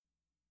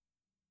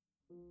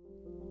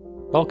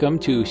Welcome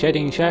to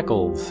Shedding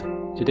Shackles.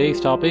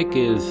 Today's topic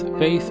is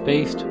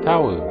faith-based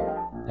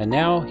power. And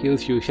now,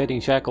 here's your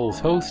Shedding Shackles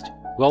host,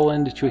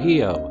 Roland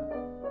Trujillo.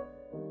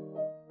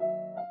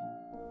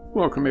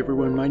 Welcome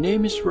everyone, my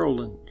name is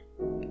Roland.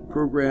 The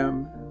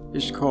program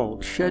is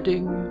called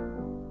Shedding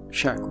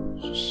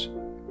Shackles.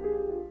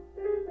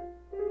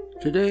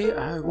 Today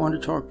I want to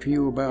talk to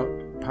you about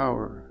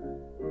power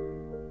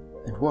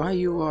and why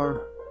you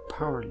are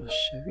powerless.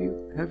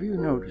 Have you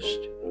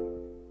noticed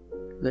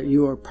that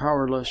you are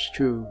powerless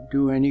to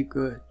do any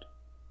good?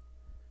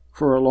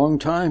 For a long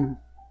time,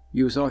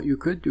 you thought you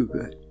could do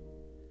good.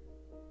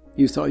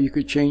 You thought you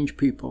could change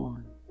people.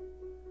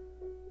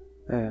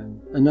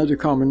 And another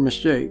common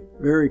mistake,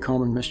 very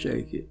common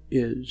mistake,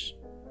 is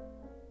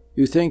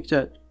you think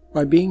that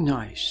by being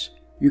nice,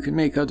 you can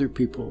make other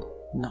people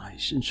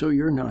nice, and so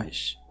you're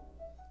nice.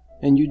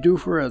 And you do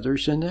for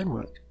others, and then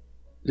what?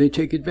 They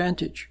take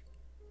advantage,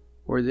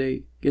 or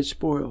they get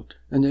spoiled,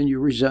 and then you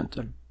resent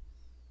them.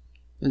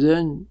 And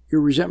then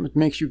your resentment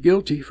makes you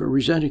guilty for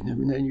resenting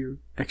them, and then you're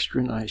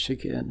extra nice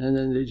again, and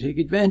then they take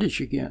advantage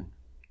again.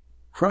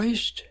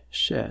 Christ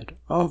said,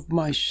 "Of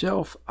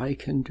myself I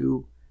can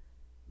do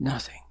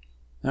nothing."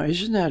 Now,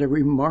 isn't that a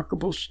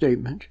remarkable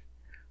statement?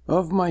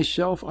 Of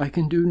myself I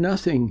can do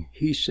nothing,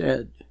 he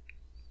said.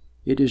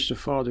 It is the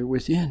Father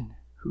within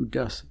who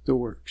doth the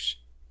works.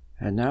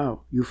 And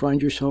now you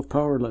find yourself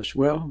powerless.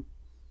 Well,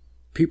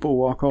 people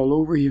walk all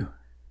over you.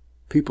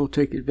 People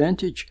take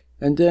advantage.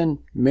 And then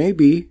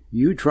maybe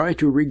you try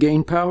to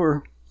regain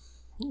power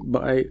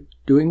by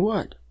doing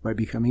what? By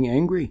becoming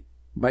angry,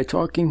 by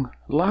talking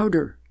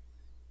louder,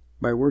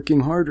 by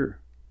working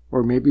harder,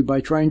 or maybe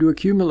by trying to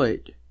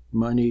accumulate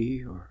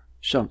money or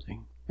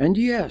something. And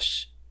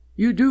yes,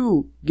 you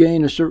do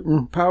gain a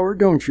certain power,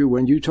 don't you,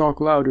 when you talk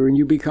louder and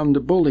you become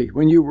the bully.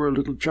 When you were a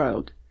little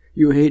child,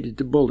 you hated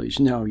the bullies.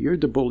 Now you're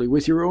the bully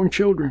with your own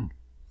children,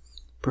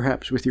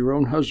 perhaps with your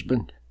own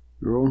husband,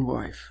 your own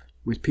wife,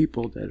 with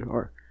people that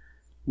are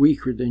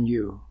weaker than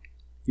you.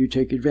 You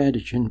take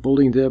advantage in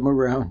bullying them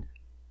around.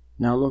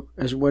 Now look,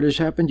 as what has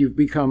happened, you've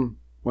become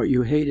what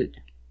you hated.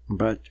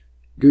 But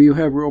do you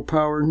have real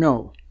power?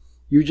 No.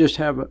 You just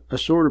have a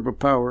sort of a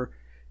power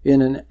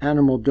in an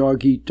animal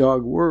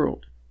dog-eat-dog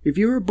world. If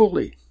you're a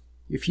bully,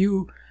 if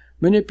you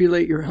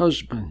manipulate your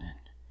husband,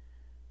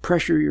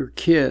 pressure your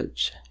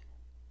kids,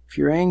 if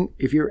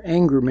your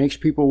anger makes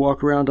people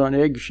walk around on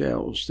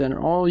eggshells, then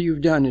all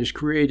you've done is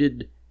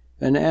created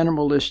an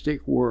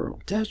animalistic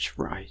world. That's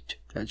right.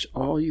 That's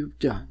all you've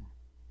done.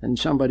 And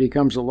somebody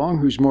comes along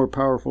who's more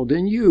powerful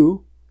than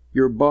you,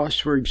 your boss,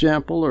 for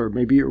example, or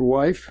maybe your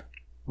wife,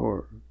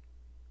 or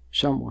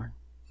someone.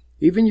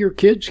 Even your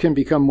kids can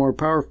become more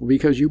powerful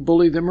because you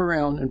bully them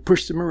around and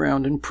push them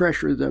around and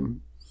pressure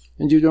them.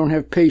 And you don't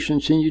have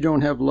patience and you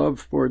don't have love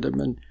for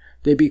them, and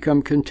they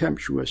become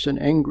contemptuous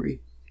and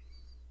angry.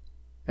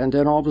 And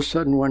then all of a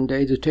sudden one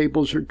day the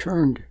tables are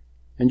turned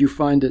and you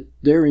find that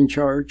they're in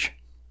charge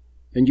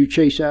and you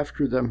chase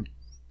after them.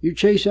 You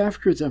chase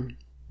after them,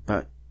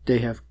 but they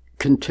have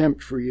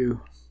contempt for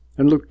you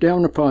and look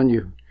down upon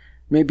you.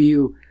 Maybe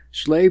you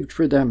slaved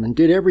for them and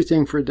did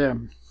everything for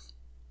them.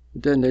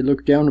 But then they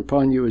look down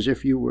upon you as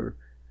if you were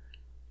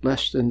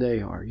less than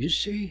they are. You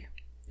see,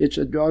 it's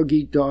a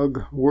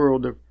dog-eat-dog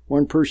world of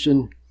one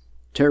person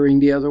tearing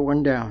the other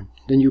one down.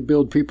 Then you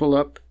build people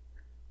up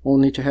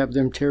only to have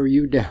them tear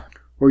you down.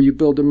 Or you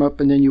build them up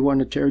and then you want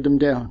to tear them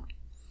down.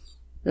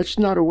 That's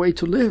not a way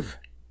to live.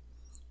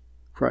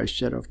 Christ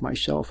said, "Of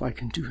myself I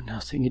can do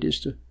nothing. It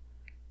is the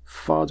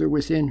Father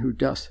within who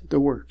doth the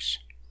works."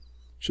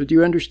 So do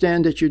you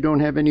understand that you don't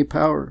have any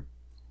power?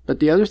 But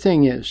the other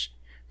thing is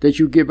that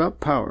you give up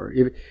power.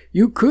 If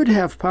you could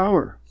have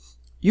power.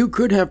 You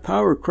could have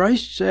power.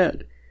 Christ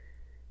said,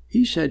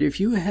 he said, if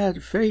you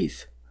had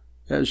faith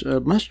as a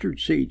mustard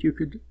seed, you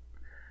could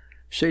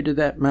say to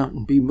that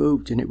mountain, "Be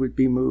moved," and it would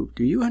be moved.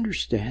 Do you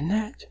understand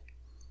that?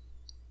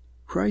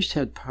 Christ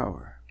had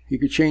power. He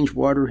could change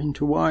water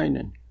into wine,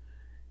 and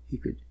he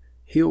could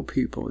heal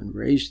people and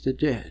raise the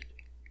dead.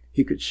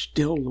 He could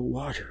still the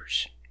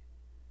waters.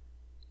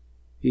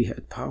 He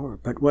had power.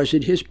 But was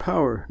it his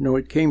power? No,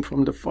 it came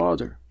from the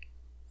Father.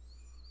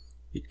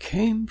 It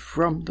came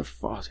from the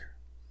Father.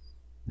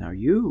 Now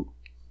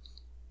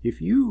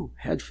if you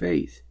had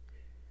faith,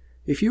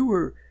 if you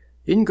were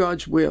in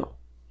God's will,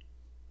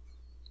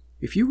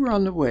 if you were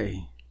on the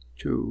way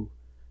to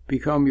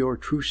become your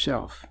true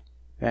self,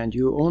 and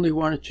you only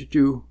wanted to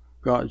do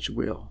God's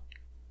will,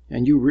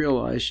 and you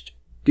realized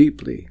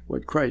deeply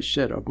what Christ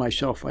said, "Of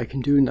myself I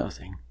can do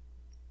nothing,"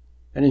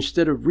 and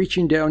instead of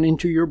reaching down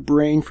into your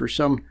brain for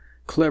some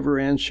clever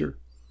answer,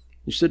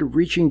 instead of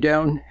reaching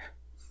down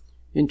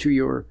into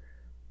your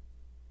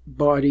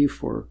body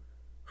for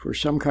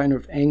some kind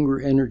of anger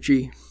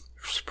energy,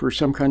 for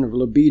some kind of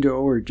libido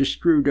or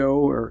distrudo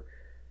or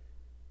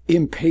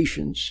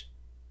impatience,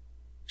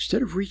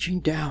 instead of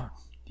reaching down,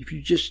 if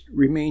you just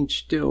remain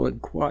still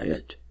and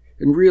quiet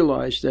and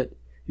realize that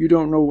you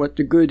don't know what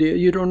the good is,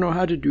 you don't know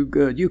how to do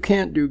good, you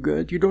can't do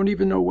good, you don't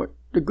even know what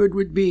the good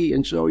would be,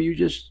 and so you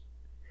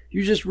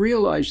just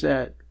realize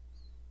that,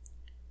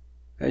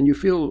 and you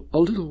feel a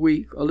little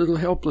weak, a little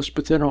helpless,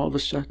 but then all of a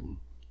sudden,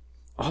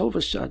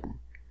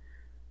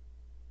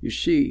 you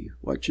see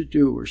what to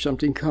do, or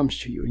something comes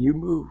to you and you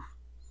move.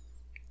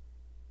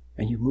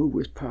 And you move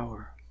with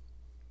power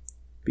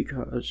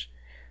because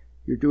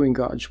you're doing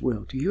God's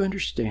will. Do you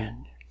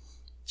understand?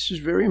 This is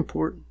very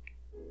important.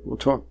 We'll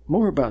talk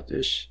more about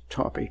this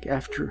topic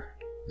after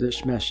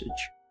this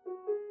message.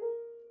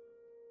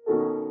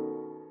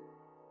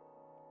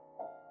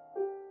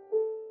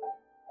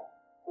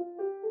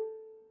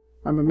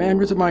 I'm a man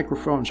with a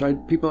microphone, so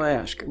people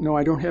ask. No,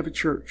 I don't have a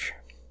church.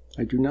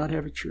 I do not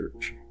have a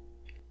church.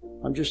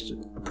 I'm just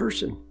a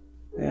person,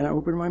 and I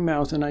open my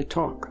mouth and I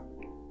talk.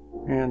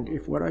 And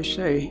if what I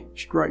say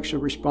strikes a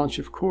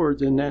responsive chord,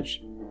 then that's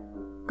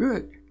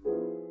good.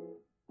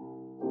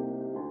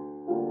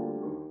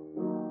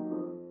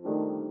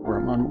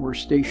 I'm on more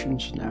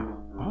stations now,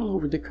 all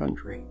over the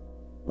country.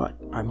 But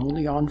I'm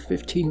only on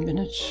 15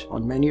 minutes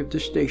on many of the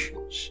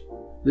stations.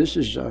 This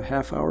is a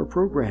half-hour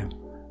program.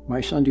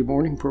 My Sunday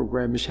morning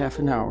program is half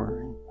an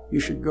hour. You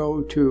should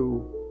go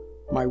to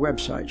my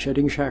website,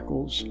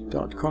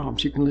 SheddingShackles.com,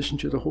 so you can listen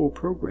to the whole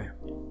program.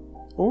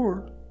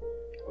 Or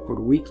go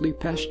to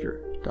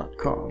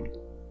weeklypastor.com.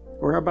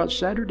 Or how about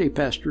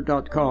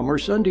SaturdayPastor.com or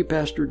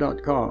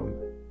SundayPastor.com?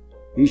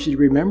 Easy to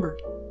remember.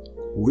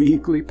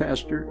 Weekly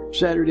Pastor,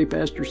 Saturday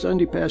Pastor,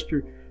 Sunday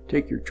Pastor,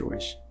 take your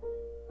choice.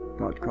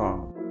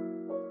 .com.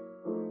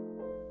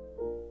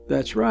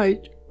 That's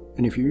right.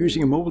 And if you're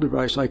using a mobile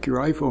device like your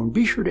iPhone,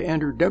 be sure to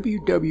enter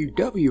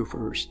www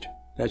first.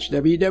 That's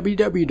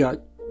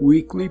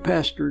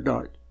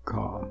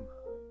www.weeklypastor.com.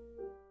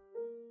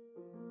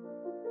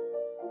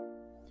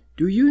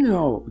 Do you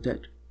know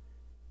that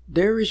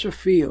there is a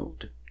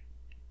field?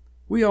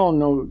 We all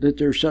know that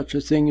there's such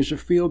a thing as a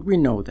field. We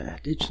know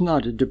that. It's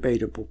not a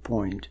debatable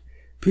point.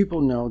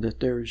 People know that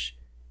there's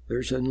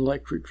an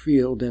electric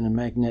field and a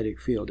magnetic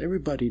field.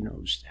 Everybody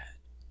knows that.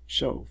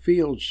 So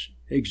fields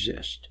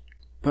exist.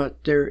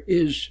 But there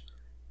is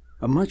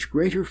a much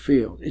greater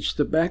field. It's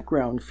the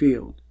background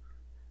field.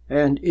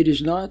 And it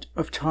is not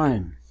of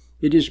time.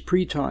 It is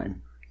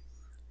pre-time.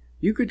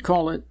 You could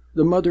call it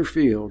the mother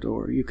field,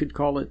 or you could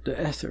call it the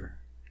ether.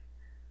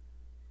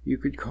 You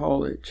could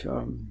call it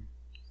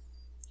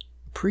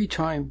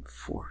pre-time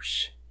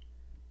force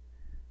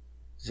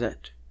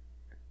that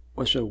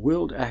was a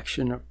willed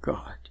action of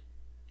God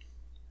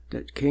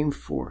that came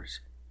forth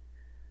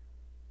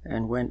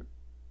and went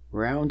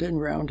round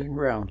and round and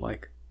round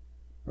like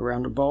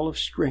around a ball of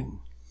string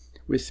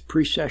with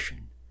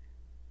precession,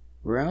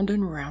 round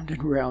and round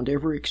and round,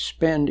 ever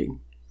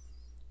expanding.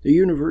 The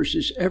universe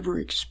is ever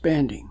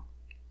expanding.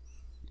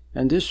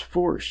 And this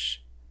force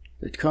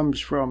that comes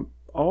from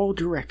all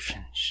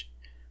directions,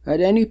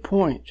 at any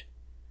point,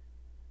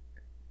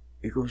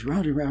 it goes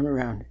round and round and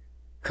round,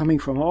 coming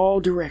from all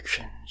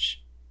directions.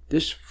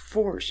 This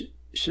force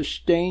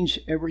sustains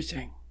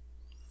everything.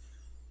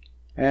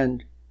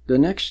 And the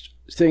next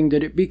thing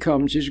that it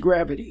becomes is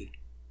gravity,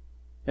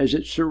 as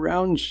it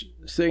surrounds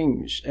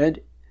things. And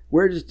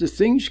where did the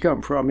things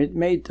come from? It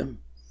made them.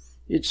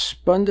 It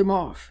spun them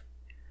off.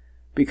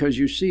 Because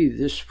you see,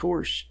 this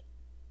force,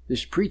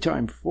 this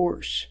pre-time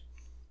force,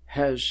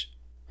 has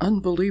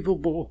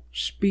unbelievable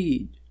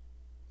speed.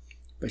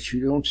 But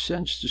you don't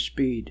sense the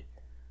speed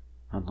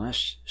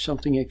unless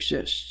something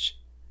exists.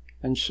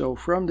 And so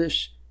from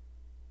this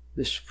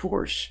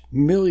force,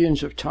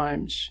 millions of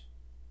times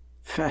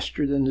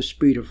faster than the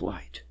speed of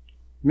light,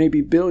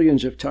 maybe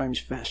billions of times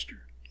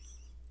faster,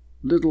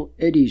 little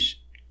eddies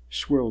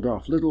swirled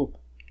off, little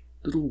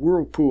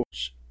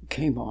whirlpools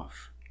came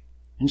off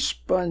and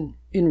spun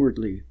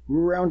inwardly,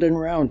 round and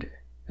round,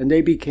 and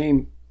they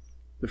became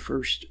the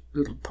first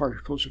little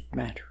particles of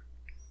matter.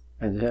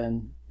 And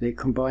then they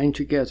combined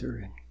together,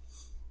 and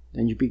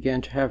then you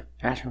began to have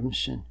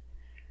atoms and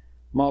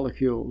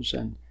molecules,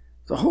 and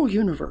the whole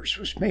universe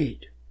was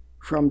made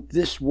from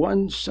this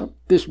one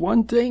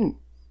thing.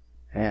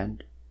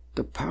 And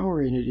the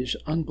power in it is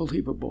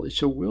unbelievable.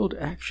 It's a willed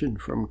action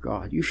from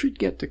God. You should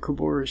get the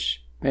Khabouris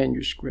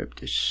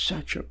manuscript. It's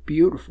such a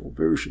beautiful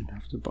version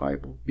of the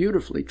Bible,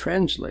 beautifully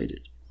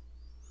translated,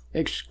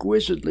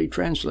 exquisitely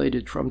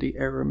translated from the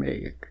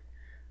Aramaic,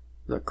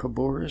 the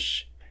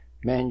Khabouris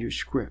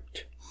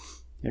manuscript.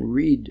 And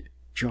read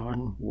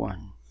John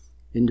 1.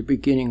 In the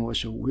beginning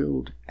was a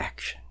willed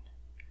action.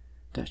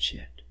 That's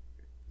it.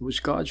 It was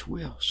God's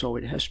will, so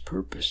it has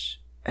purpose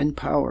and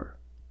power.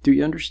 Do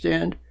you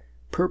understand?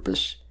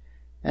 Purpose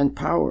and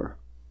power.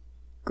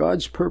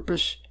 God's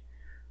purpose,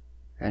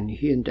 and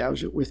He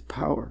endows it with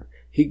power.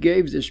 He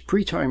gave this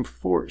pre-time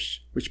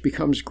force, which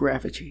becomes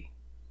gravity,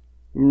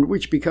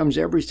 which becomes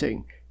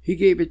everything. He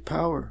gave it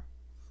power,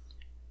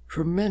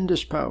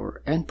 tremendous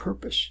power and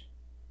purpose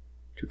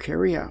to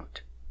carry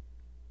out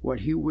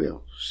what He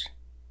wills.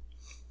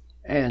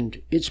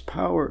 And its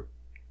power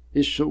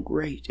is so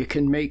great, it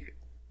can make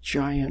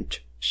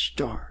giant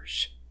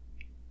stars.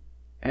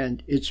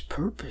 And its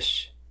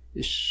purpose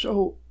is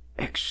so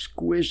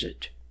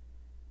exquisite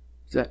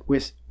that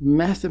with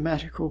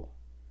mathematical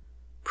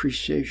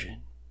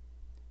precision,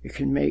 it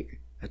can make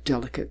a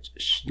delicate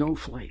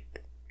snowflake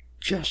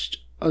just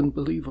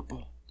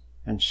unbelievable.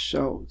 And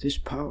so, this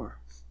power,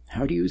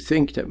 how do you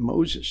think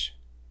Moses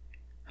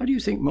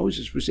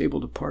was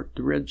able to part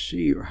the Red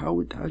Sea? Or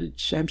how did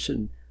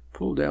Samson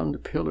pull down the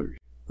pillars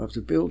of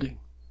the building?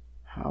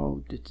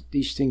 How did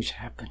these things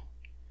happen?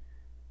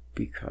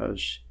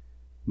 Because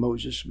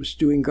Moses was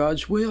doing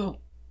God's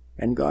will,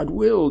 and God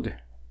willed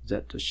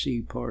that the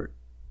sea part,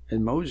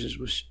 and Moses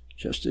was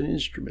just an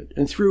instrument,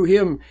 and through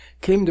him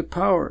came the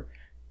power.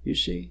 You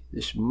see,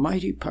 this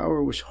mighty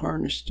power was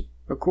harnessed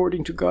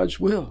according to God's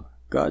will.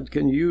 God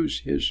can use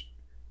his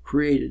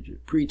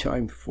created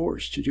pre-timed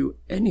force to do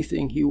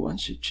anything he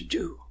wants it to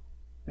do.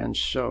 And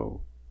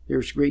so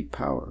there's great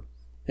power.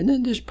 And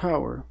then this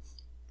power,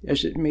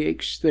 as it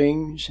makes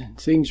things, and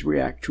things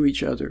react to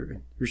each other,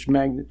 and there's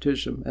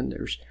magnetism, and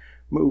there's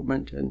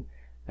movement, and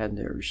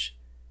there's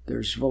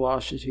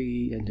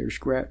velocity, and there's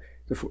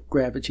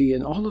gravity,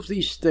 and all of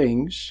these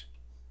things,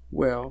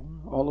 well,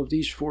 all of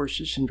these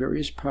forces and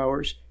various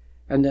powers,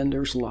 and then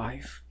there's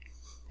life,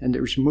 and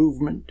there's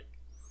movement,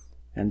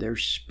 and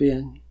there's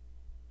spin,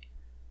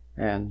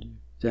 and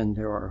then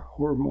there are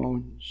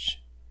hormones,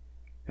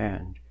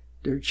 and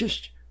they're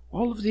just,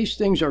 all of these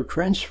things are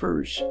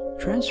transfers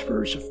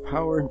of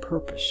power and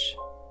purpose,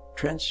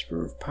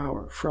 transfer of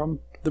power from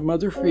the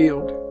mother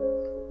field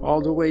all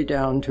the way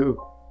down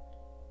to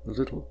the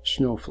little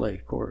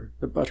snowflake or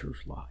the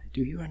butterfly.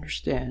 Do you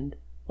understand?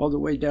 All the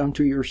way down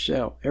to your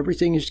cell.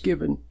 Everything is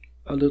given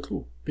a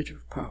little bit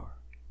of power.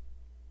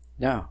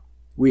 Now,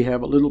 we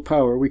have a little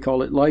power. We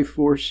call it life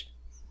force.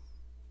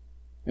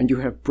 And you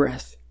have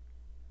breath.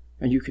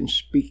 And you can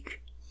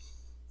speak.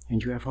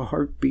 And you have a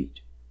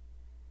heartbeat.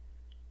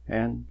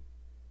 And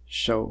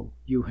so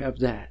you have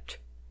that.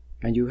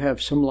 And you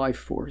have some life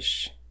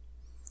force.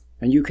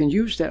 And you can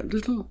use that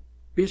little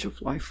bit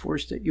of life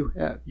force that you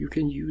have. You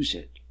can use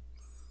it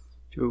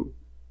to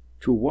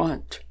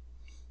want.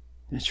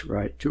 That's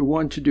right, to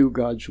want to do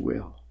God's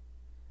will.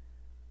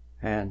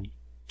 And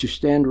to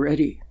stand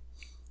ready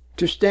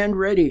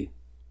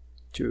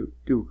to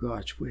do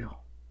God's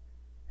will.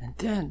 And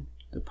then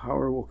the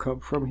power will come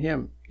from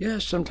him.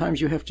 Yes, sometimes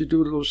you have to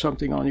do a little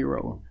something on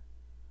your own.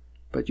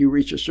 But you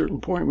reach a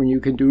certain point when you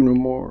can do no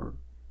more.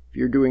 If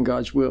you're doing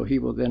God's will, he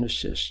will then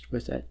assist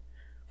with that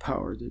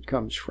power that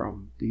comes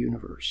from the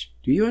universe.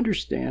 Do you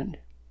understand?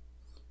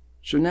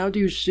 So now do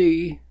you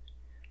see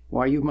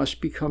why you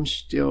must become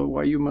still,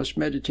 why you must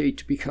meditate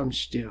to become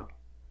still,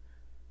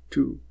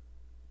 to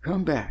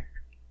come back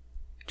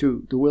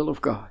to the will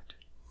of God,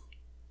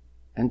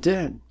 and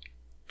then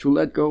to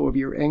let go of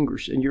your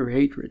angers and your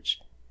hatreds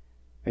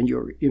and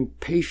your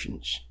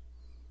impatience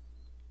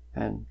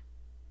and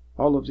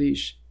all of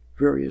these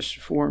various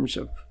forms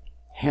of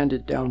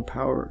handed down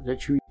power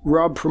that you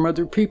rob from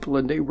other people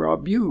and they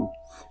rob you.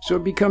 So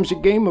it becomes a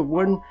game of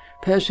one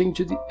passing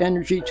to the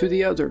energy to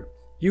the other.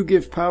 You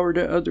give power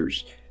to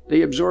others.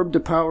 They absorb the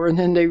power and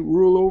then they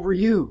rule over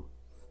you.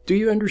 Do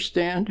you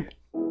understand?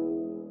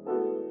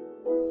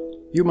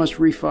 You must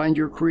refine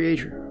your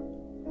Creator.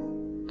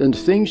 Then the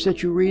things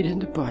that you read in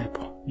the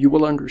Bible, you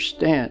will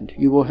understand.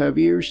 You will have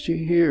ears to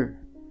hear.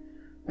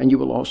 And you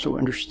will also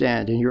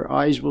understand. And your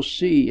eyes will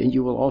see. And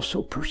you will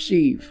also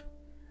perceive.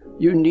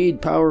 You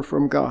need power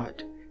from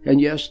God.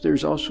 And yes,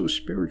 there's also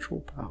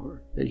spiritual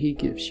power that he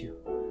gives you.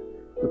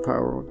 The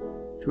power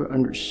to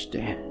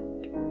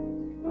understand.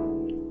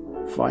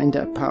 Find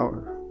that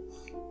power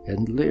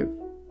and live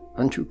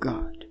unto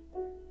God,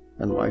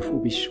 and life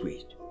will be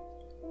sweet.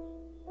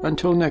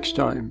 Until next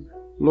time,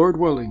 Lord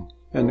willing,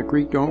 and the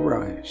creek don't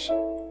rise,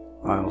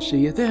 I'll see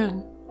you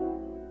then.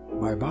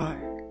 Bye-bye.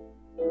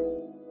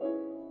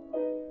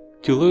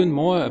 To learn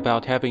more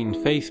about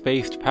having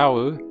faith-based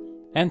power,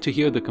 and to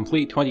hear the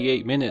complete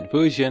 28-minute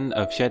version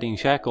of Shedding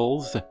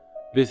Shackles,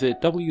 visit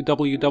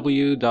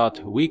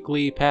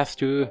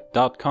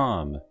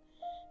www.weeklypastor.com.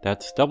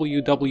 That's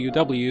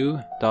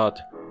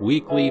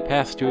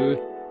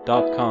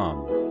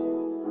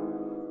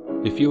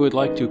www.weeklypastor.com. If you would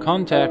like to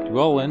contact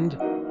Roland,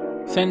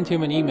 send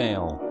him an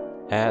email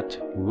at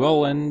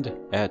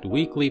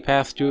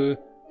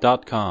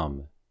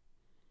roland@weeklypastor.com.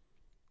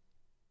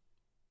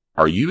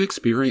 Are you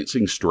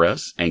experiencing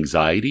stress,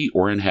 anxiety,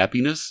 or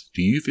unhappiness?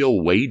 Do you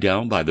feel weighed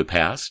down by the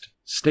past?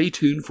 Stay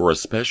tuned for a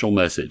special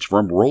message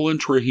from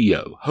Roland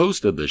Trujillo,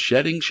 host of the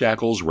Shedding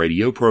Shackles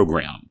radio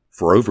program.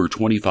 For over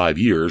 25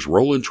 years,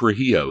 Roland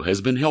Trujillo has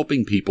been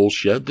helping people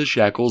shed the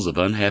shackles of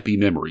unhappy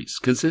memories,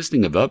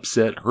 consisting of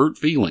upset, hurt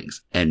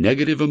feelings, and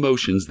negative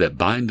emotions that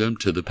bind them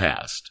to the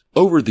past.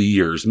 Over the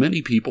years,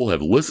 many people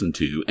have listened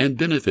to and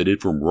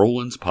benefited from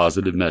Roland's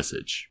positive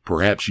message.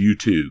 Perhaps you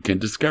too can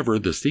discover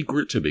the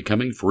secret to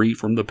becoming free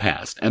from the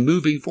past and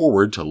moving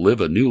forward to live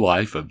a new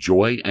life of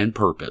joy and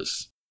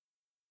purpose.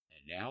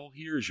 And now,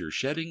 here's your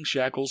Shedding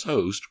Shackles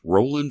host,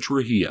 Roland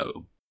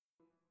Trujillo.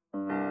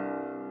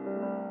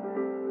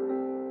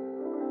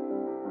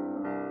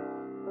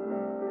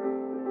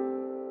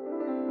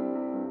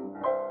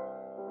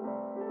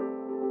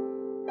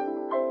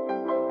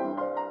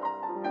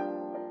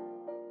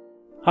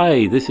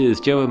 Hi, this is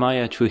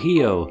Jeremiah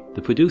Trujillo,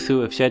 the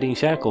producer of Shedding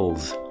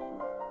Shackles.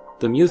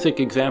 The music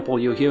example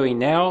you're hearing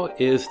now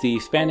is the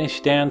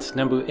Spanish dance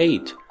number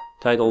 8,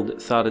 titled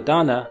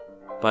Sardana,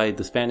 by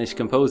the Spanish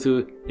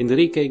composer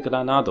Enrique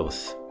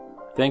Granados.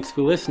 Thanks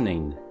for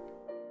listening.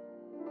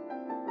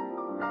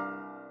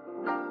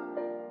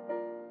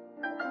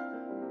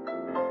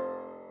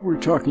 We're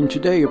talking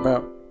today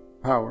about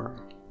power.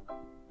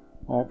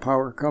 All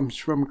power comes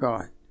from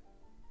God.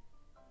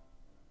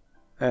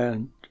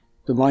 And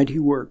the mighty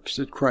works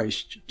that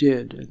Christ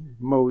did and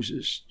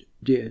Moses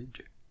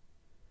did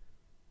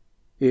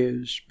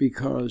is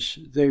because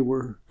they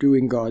were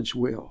doing God's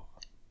will.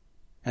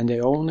 And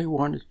they only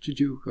wanted to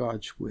do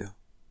God's will.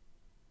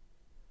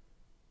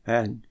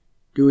 And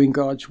doing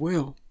God's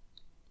will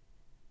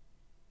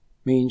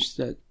means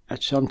that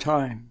at some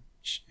time,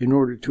 in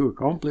order to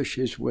accomplish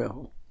His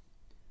will,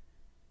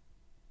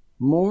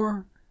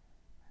 more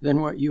than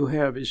what you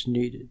have is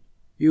needed.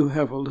 You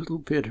have a little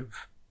bit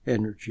of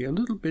energy, a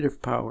little bit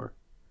of power.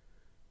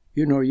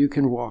 You know, you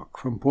can walk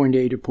from point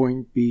A to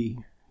point B.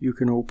 You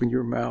can open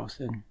your mouth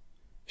and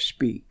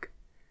speak.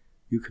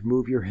 You can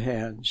move your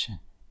hands and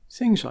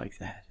things like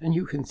that. And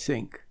you can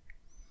think.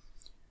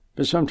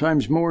 But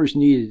sometimes more is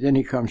needed and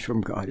it comes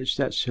from God. It's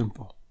that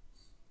simple.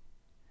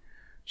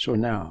 So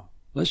now,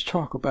 let's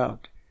talk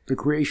about the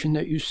creation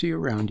that you see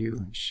around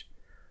you. It's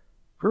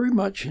very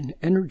much an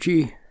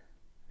energy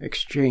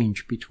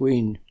exchange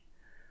between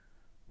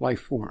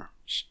life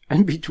forms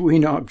and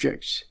between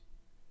objects.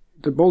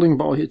 The bowling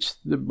ball hits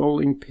the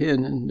bowling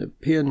pin and the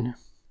pin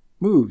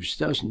moves,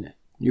 doesn't it?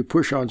 You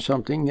push on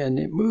something and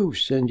it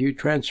moves and you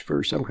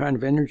transfer some kind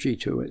of energy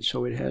to it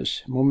so it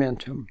has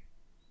momentum.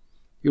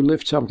 You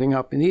lift something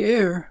up in the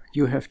air,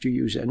 you have to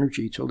use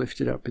energy to lift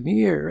it up in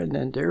the air, and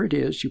then there it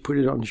is, you put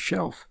it on the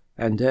shelf.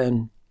 And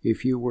then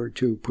if you were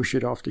to push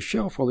it off the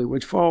shelf, well, it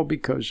would fall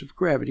because of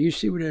gravity. You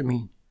see what I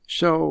mean?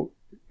 So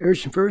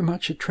there's very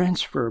much a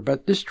transfer,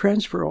 but this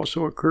transfer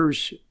also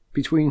occurs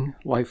between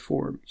life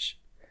forms.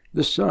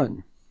 The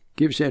sun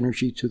gives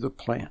energy to the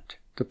plant.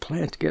 The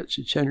plant gets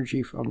its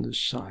energy from the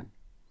sun.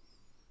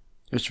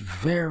 It's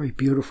very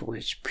beautiful.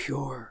 It's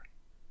pure.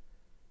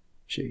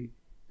 See?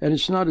 And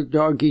it's not a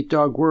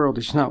dog-eat-dog world.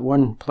 It's not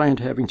one plant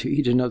having to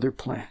eat another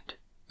plant.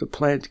 The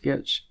plant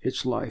gets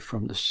its life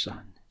from the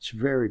sun. It's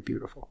very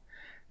beautiful.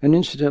 And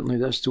incidentally,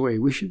 that's the way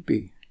we should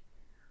be.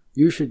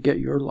 You should get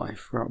your life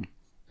from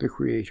the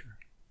Creator.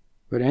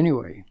 But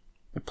anyway,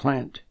 the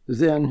plant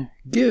then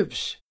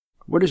gives.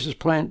 What does this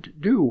plant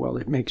do? Well,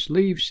 it makes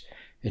leaves,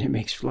 and it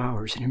makes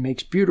flowers, and it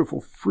makes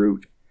beautiful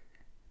fruit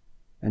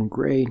and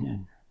grain,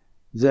 and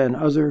then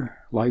other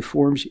life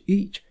forms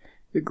eat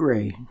the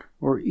grain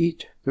or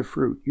eat the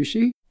fruit, you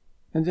see?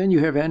 And then you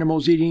have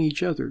animals eating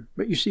each other.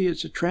 But you see,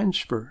 it's a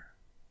transfer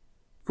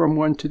from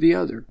one to the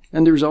other.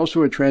 And there's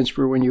also a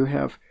transfer when you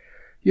have,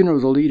 the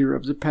leader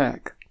of the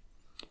pack.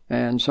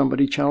 And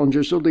somebody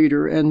challenges the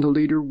leader, and the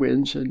leader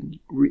wins and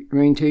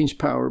maintains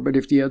power. But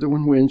if the other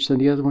one wins, then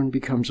the other one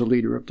becomes a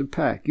leader of the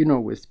pack,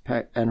 with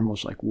pack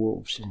animals like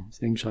wolves and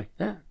things like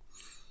that.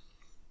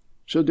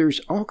 So there's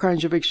all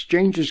kinds of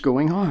exchanges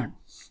going on.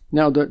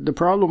 Now, the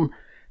problem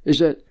is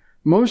that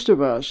most of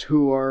us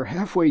who are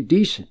halfway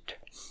decent,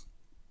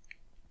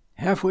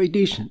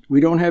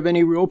 we don't have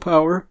any real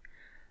power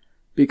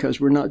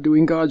because we're not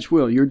doing God's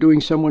will. You're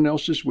doing someone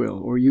else's will,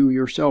 or you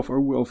yourself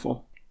are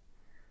willful.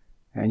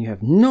 And you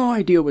have no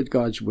idea what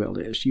God's will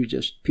is.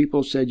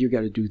 People said you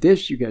got to do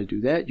this, you got to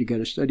do that, you got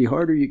to study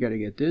harder, you got to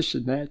get this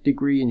and that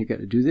degree, and you got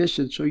to do this,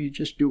 and so you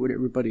just do what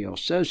everybody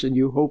else says, and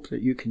you hope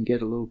that you can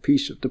get a little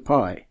piece of the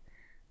pie.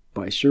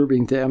 By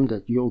serving them,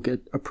 that you'll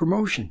get a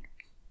promotion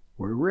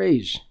or a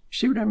raise.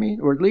 See what I mean?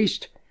 Or at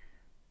least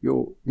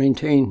you'll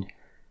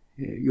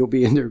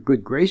be in their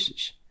good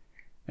graces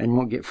and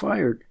won't get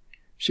fired.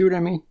 See what I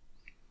mean?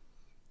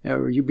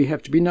 Or you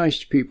have to be nice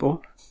to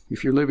people.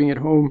 If you're living at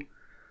home,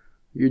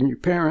 you're and your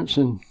parents,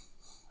 and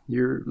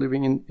you're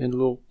living in a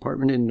little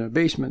apartment in the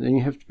basement, then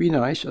you have to be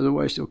nice,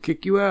 otherwise they'll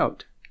kick you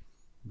out.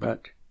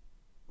 But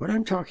what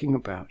I'm talking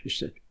about is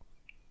that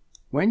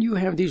when you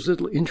have these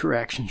little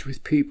interactions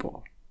with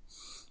people,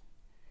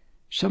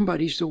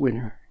 somebody's the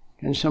winner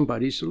and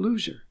somebody's the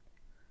loser.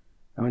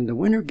 And when the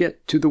winner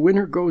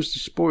goes the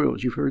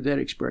spoils. You've heard that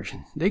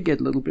expression. They get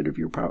a little bit of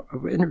your power,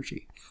 of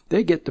energy.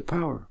 They get the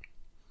power.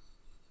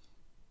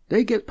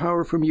 They get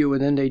power from you,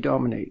 and then they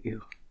dominate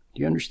you.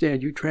 Do you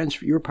understand?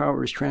 Your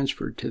power is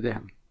transferred to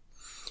them.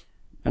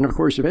 And of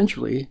course,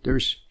 eventually,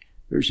 there's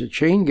a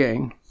chain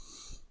gang,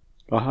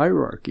 a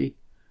hierarchy,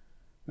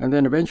 and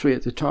then eventually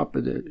at the top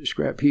of the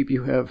scrap heap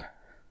you have,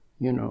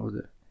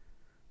 the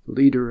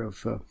leader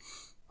of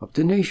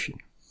the nation,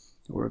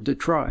 or of the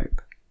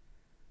tribe,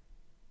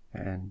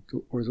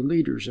 or the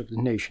leaders of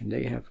the nation.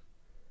 They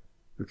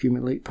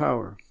accumulate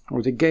power.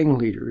 Or the gang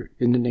leader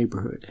in the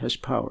neighborhood has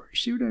power. You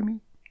see what I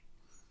mean?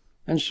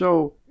 And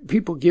so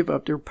people give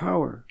up their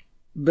power.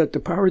 But the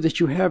power that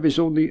you have is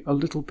only a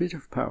little bit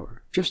of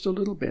power, just a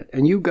little bit.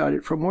 And you got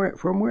it from where?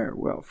 From where?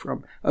 Well,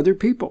 from other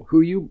people who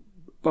you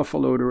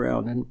buffaloed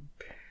around and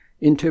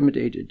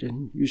intimidated,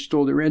 and you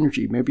stole their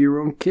energy. Maybe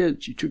your own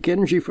kids. You took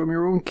energy from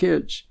your own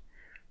kids.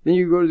 Then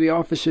you go to the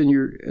office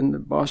and the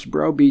boss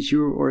browbeats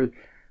you,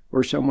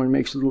 or someone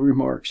makes little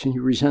remarks and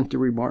you resent the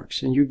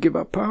remarks and you give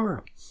up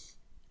power.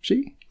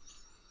 See?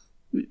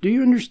 Do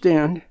you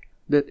understand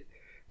that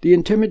the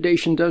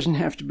intimidation doesn't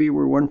have to be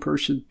where one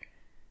person,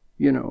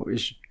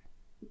 is,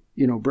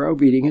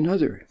 browbeating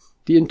another?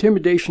 The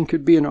intimidation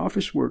could be an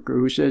office worker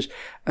who says,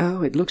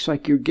 "Oh, it looks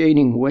like you're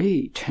gaining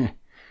weight,"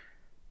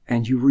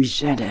 and you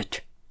resent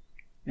it.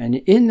 And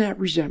in that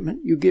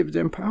resentment, you give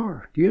them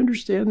power. Do you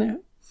understand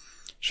that?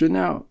 So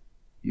now,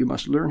 you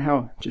must learn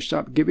how to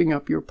stop giving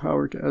up your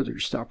power to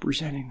others. Stop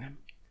resenting them.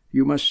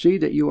 You must see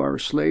that you are a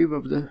slave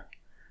of the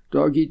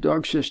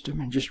dog-eat-dog system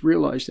and just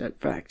realize that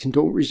fact and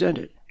don't resent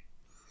it.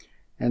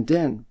 And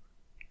then,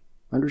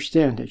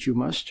 understand that you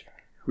must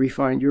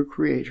refine your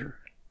Creator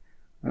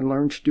and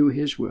learn to do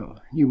His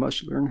will. You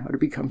must learn how to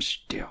become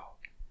still.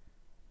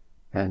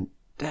 And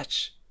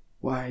that's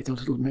why the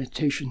little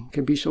meditation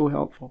can be so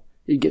helpful.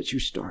 It gets you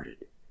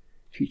started.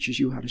 Teaches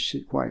you how to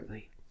sit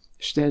quietly,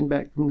 stand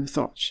back from the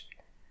thoughts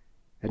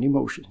and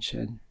emotions,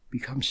 and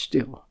become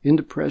still in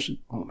the present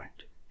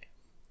moment.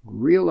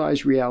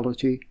 Realize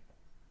reality,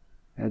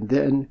 and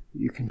then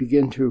you can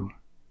begin to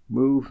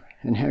move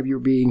and have your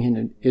being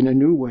in a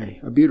new way,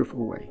 a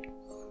beautiful way,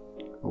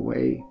 a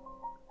way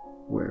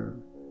where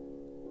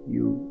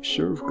you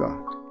serve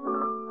God.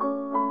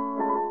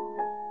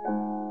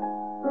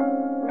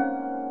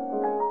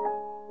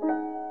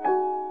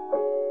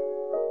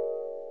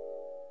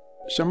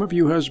 Some of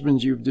you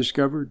husbands, you've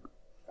discovered,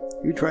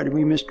 you try to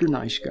be Mr.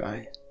 Nice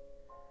Guy.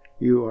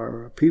 You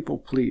are a people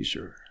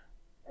pleaser,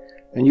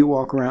 and you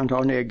walk around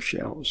on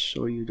eggshells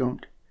so you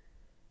don't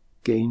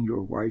gain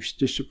your wife's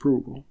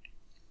disapproval.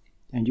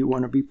 And you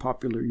want to be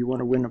popular. You want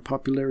to win a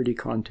popularity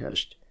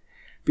contest.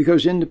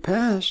 Because in the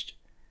past,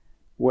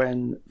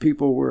 when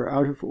people were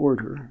out of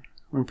order,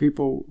 when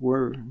people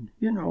were,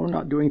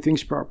 not doing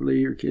things properly,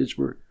 your kids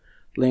were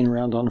laying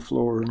around on the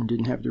floor and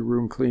didn't have their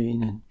room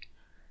clean,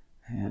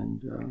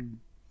 and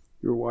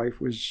your wife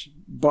was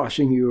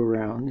bossing you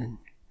around, and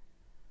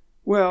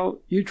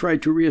you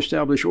tried to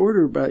reestablish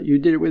order, but you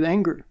did it with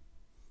anger,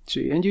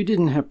 see, and you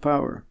didn't have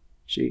power,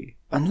 see,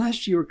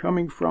 unless you're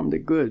coming from the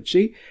good.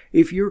 See,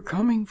 if you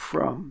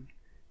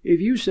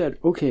said,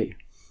 okay,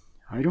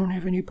 I don't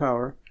have any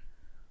power,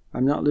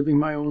 I'm not living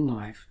my own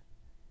life,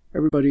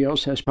 everybody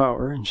else has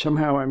power, and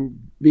somehow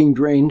I'm being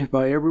drained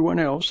by everyone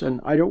else,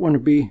 and I don't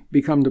want to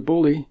become the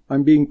bully.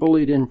 I'm being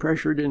bullied and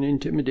pressured and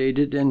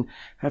intimidated and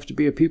have to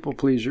be a people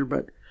pleaser,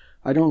 but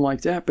I don't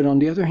like that. But on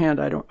the other hand,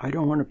 I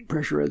don't want to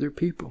pressure other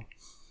people.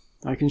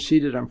 I can see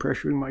that I'm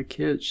pressuring my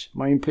kids.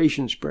 My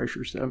impatience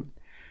pressures them,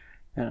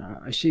 and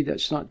I see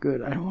that's not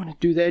good. I don't want to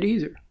do that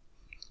either.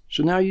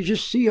 So now you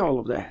just see all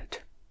of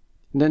that,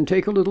 and then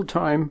take a little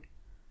time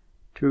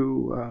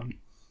to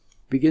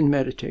begin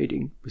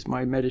meditating with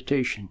my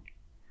meditation.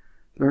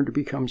 Learn to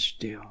become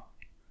still.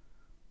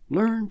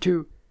 Learn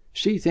to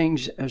see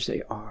things as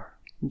they are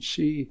and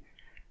see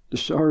the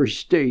sorry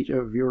state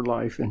of your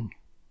life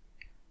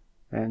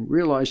and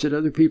realize that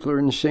other people are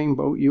in the same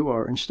boat you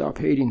are, and stop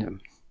hating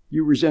them.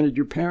 You resented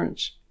your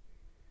parents.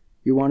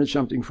 You wanted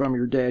something from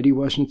your dad. He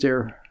wasn't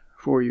there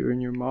for you,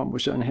 and your mom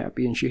was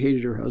unhappy and she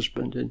hated her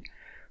husband and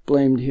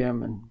blamed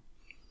him, and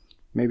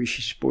maybe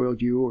she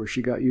spoiled you, or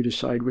she got you to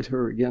side with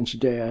her against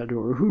dad,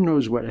 or who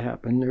knows what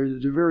happened.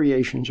 The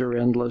variations are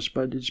endless,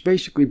 but it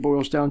basically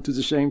boils down to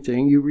the same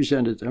thing. You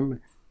resented them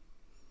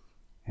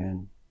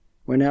and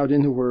went out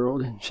in the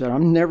world and said,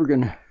 I'm never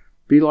going to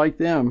be like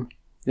them.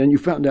 Then you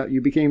found out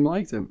you became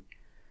like them.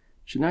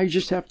 So now you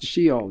just have to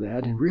see all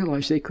that and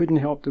realize they couldn't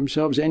help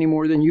themselves any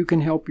more than you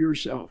can help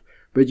yourself.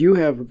 But you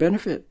have a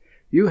benefit.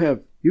 You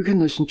can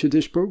listen to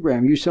this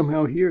program. You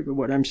somehow hear that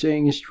what I'm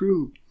saying is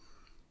true.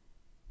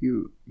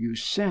 You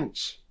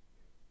sense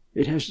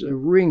it has a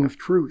ring of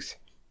truth.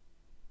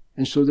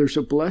 And so there's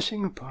a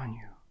blessing upon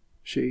you.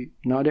 See,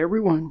 not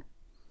everyone.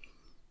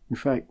 In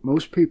fact,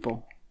 most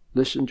people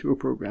listen to a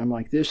program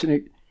like this and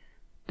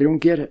they don't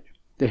get it.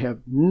 They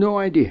have no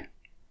idea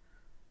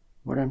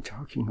what I'm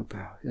talking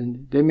about.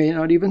 And they may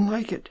not even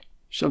like it.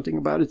 Something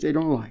about it they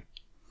don't like.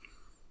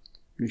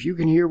 If you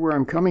can hear where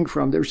I'm coming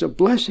from, there's a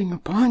blessing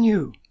upon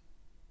you.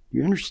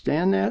 You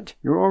understand that?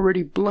 You're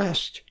already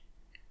blessed.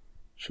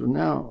 So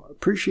now,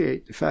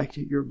 appreciate the fact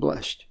that you're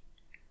blessed.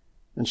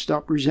 And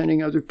stop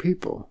resenting other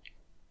people.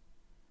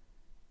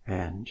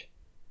 And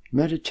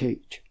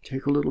meditate.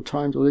 Take a little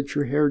time to let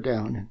your hair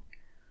down and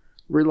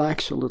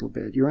relax a little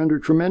bit. You're under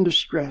tremendous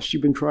stress.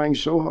 You've been trying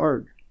so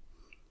hard.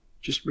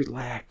 Just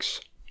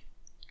relax.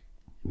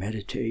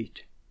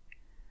 Meditate.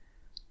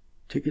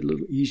 Take it a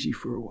little easy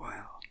for a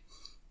while.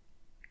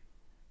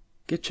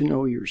 Get to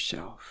know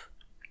yourself.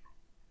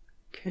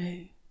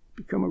 Okay?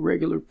 Become a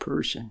regular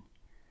person.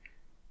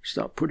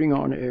 Stop putting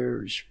on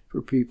airs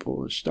for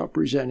people. Stop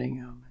resenting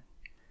them.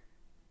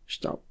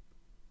 Stop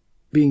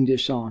being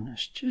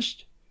dishonest.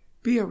 Just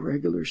be a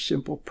regular,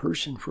 simple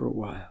person for a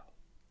while.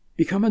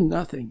 Become a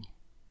nothing.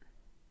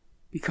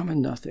 Become a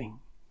nothing.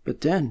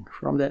 But then,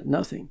 from that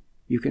nothing,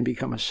 you can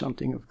become a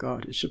something of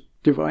God. It's a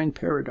divine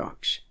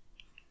paradox.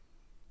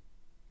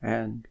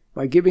 And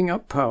by giving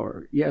up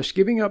power. Yes,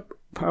 giving up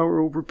power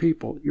over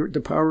people,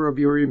 the power of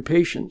your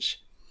impatience,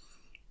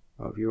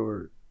 of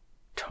your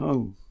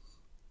tongue,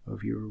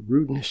 of your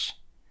rudeness,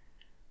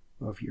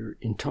 of your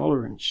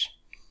intolerance,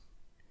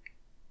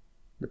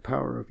 the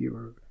power of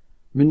your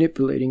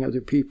manipulating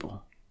other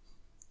people.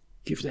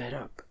 Give that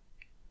up,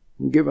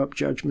 and give up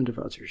judgment of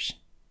others,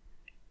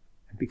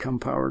 and become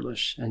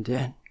powerless, and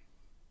then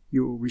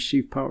you will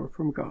receive power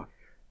from God.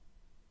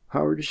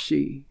 Power to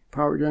see,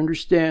 power to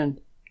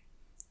understand,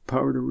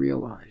 power to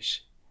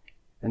realize,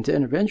 and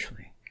then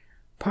eventually,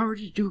 power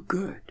to do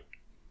good,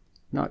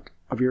 not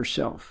of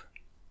yourself,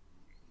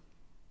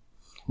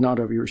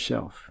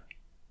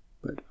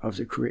 but of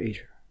the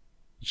Creator.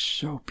 It's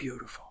so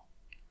beautiful,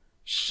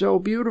 so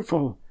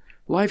beautiful.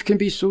 Life can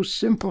be so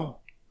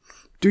simple.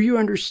 Do you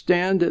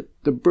understand that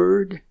the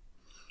bird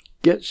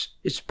gets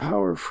its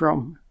power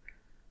from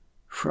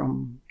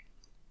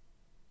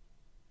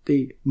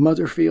the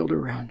mother field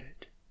around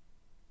it,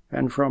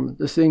 and from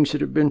the things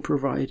that have been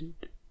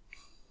provided?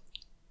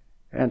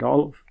 And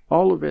all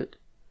of it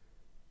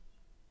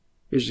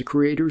is the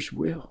Creator's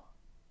will.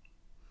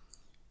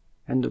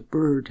 And the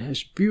bird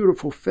has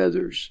beautiful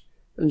feathers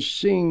and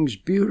sings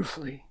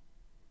beautifully.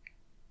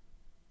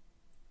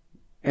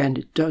 And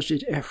it does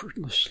it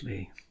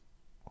effortlessly.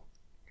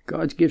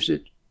 God gives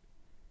it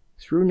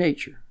through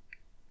nature,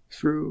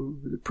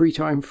 through the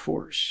pre-time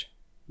force,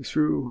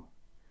 through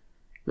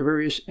the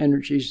various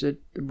energies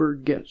that the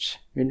bird gets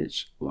in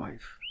its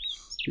life,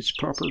 its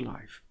proper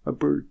life, the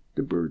bird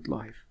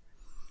life,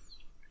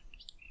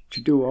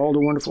 to do all the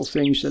wonderful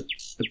things that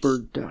the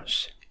bird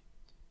does.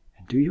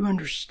 And do you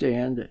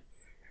understand that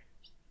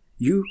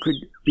you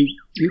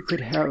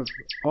could have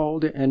all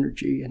the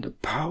energy and the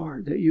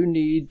power that you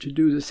need to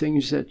do the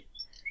things that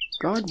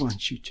God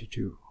wants you to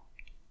do?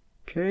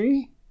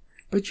 Okay?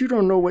 But you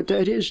don't know what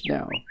that is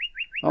now.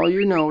 All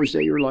you know is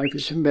that your life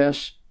is a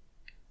mess,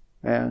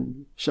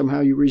 and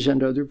somehow you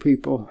resent other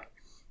people.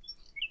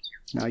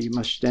 Now you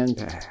must stand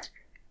back.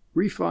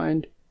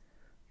 Refine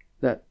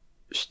that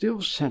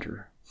still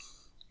center,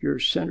 your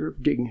center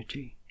of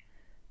dignity,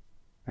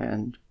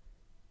 and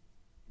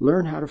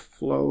learn how to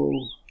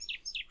flow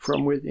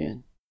from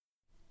within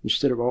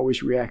instead of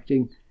always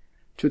reacting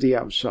to the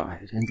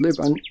outside, and live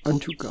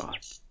unto God,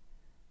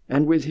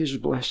 and with His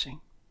blessing,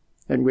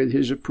 and with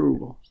His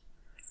approval,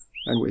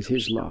 and with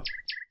His love.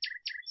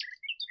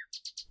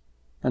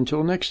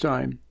 Until next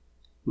time,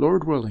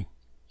 Lord willing,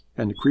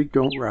 and the creek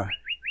don't rise,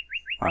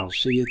 I'll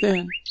see you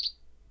then.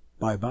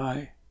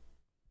 Bye-bye.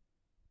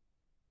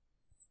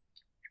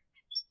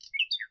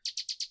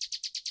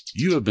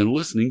 You have been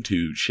listening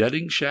to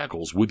Shedding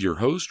Shackles with your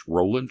host,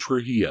 Roland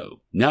Trujillo.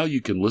 Now you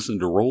can listen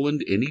to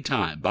Roland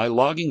anytime by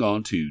logging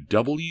on to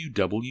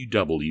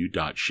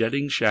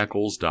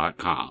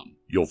www.sheddingshackles.com.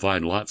 You'll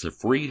find lots of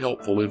free,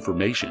 helpful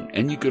information,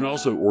 and you can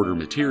also order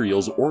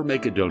materials or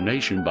make a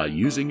donation by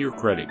using your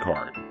credit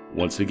card.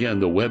 Once again,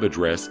 the web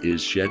address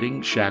is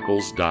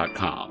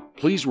sheddingshackles.com.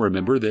 Please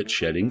remember that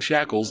Shedding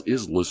Shackles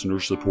is listener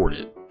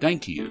supported.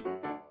 Thank you.